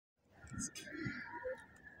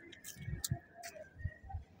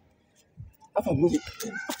I forgot.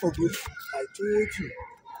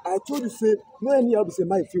 I told you, say, no any other say,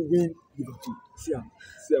 my feel win Liverpool. See him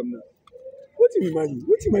now. What do you mean,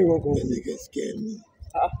 What do you mean, one come? The nigga scare me.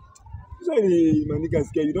 Sorry, my nigga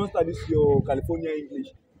scare you. Don't start this your California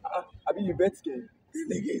English. I mean, you bet scare. The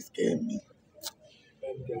nigga scare me.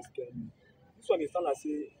 That nigga scare me. This one is sound like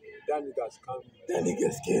say that nigga scam me. That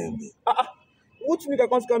nigga scare me. Which nigga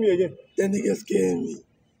can't scam me again? That nigga scare me.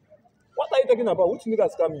 What are you talking about? Which nigga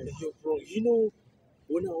scam me? Yo, bro,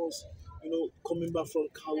 when I was, coming back from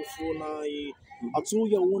California, I told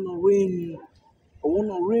you I wanna rain.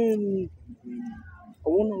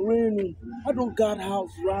 I don't got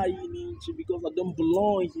house right in because I don't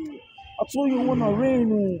belong here. I told you I wanna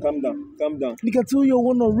rain. Calm down. Nigga, I told you I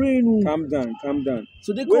wanna rain. Calm down.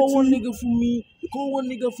 So they call one nigga for me. Told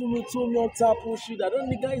me on top of shit. I don't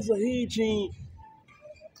nigga is a hitching.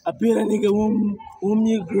 I pay that nigga one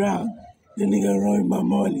me ground. The nigga run my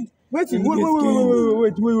money. Wait.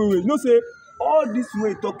 No say all this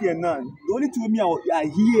way talking now. The only two me I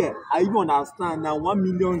hear, I even understand now 1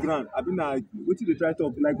 million grand. I mean, what did they try to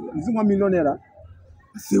talk like? Is it 1 million naira?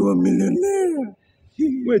 I say 1 million naira.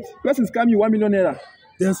 Wait, person scam you 1 million naira.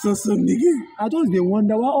 That's also nigga. I just they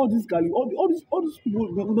wonder why all these guys, all these people,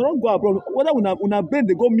 they don't go abroad. Whether when I brain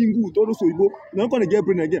they go mingle with all those people, they're not gonna get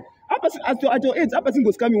brain again. At your age, that person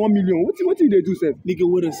go scam you 1 million. What do they do, sir? Nigga,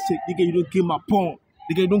 what a sick. Nigga, you don't give my pawn.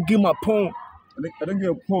 Nigga, you don't give my pawn. I don't get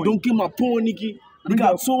a point. Don't give my pawn, nigga.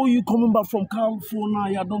 Nigga, I told you coming back from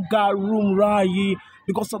California, I don't got room right here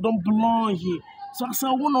because I don't belong here. So I said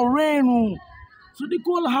I want a rent room. So they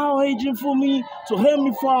call how agent for me to help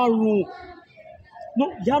me find a room. No,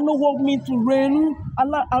 y'all know what mean to rent room? I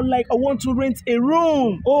want to rent a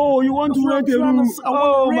room. Oh, you want to rent a room?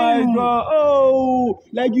 Oh my God! Oh,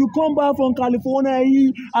 like you come back from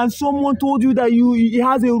California and someone told you that he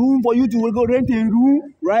has a room for you to go rent a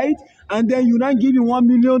room, right? And then you not give him 1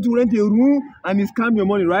 million to rent a room and he scam your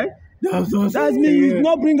money, right? That's me. You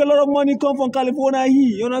not bring a lot of money come from California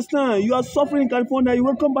here. You understand? You are suffering in California. You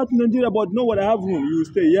will come back to Nigeria, but know what I have room. You will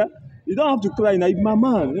stay, yeah? You don't have to cry now. My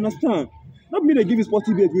man, you understand? Not me they give you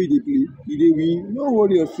sporty bet where they play. They win. Don't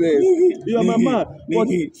worry yourself. You are my man. But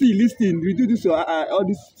see, listen, we do this all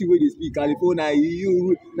this way they speak California.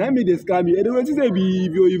 You now made they scam you. And when you say be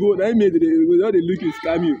you now made they look you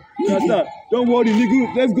scam you. You understand? Don't worry,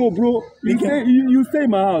 nigga. Let's go, bro. You stay in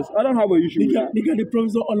my house. I don't have an issue. Nigga, the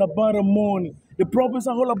problems are all about the money. The problems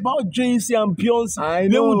are all about Jay-Z and Beyonce. I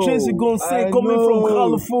know. What Jay-Z gonna say coming from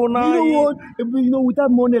California? You know what? Without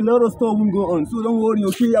money, a lot of stuff will go on. So don't worry,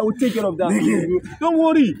 okay? I will take care of that. Don't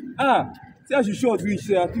worry. See how she short reach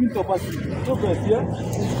there. I think top us. Yeah.